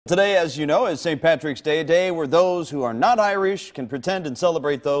Today, as you know, is St. Patrick's Day, a day where those who are not Irish can pretend and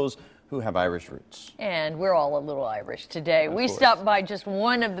celebrate those who have Irish roots. And we're all a little Irish today. We stopped by just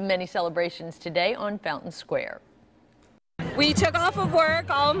one of the many celebrations today on Fountain Square. We took off of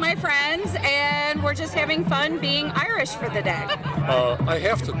work, all of my friends, and we're just having fun being Irish for the day. I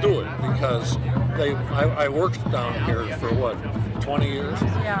have to do it because I worked down here for what, 20 years?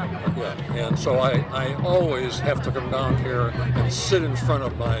 Yeah. And so I always have to come down here and sit in front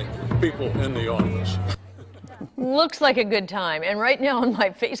of my people in the office. Looks like a good time. And right now on my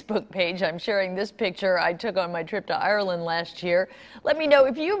Facebook page, I'm sharing this picture I took on my trip to Ireland last year. Let me know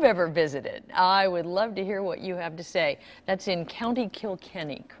if you've ever visited. I would love to hear what you have to say. That's in County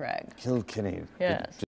Kilkenny, Craig. Kilkenny. Yes.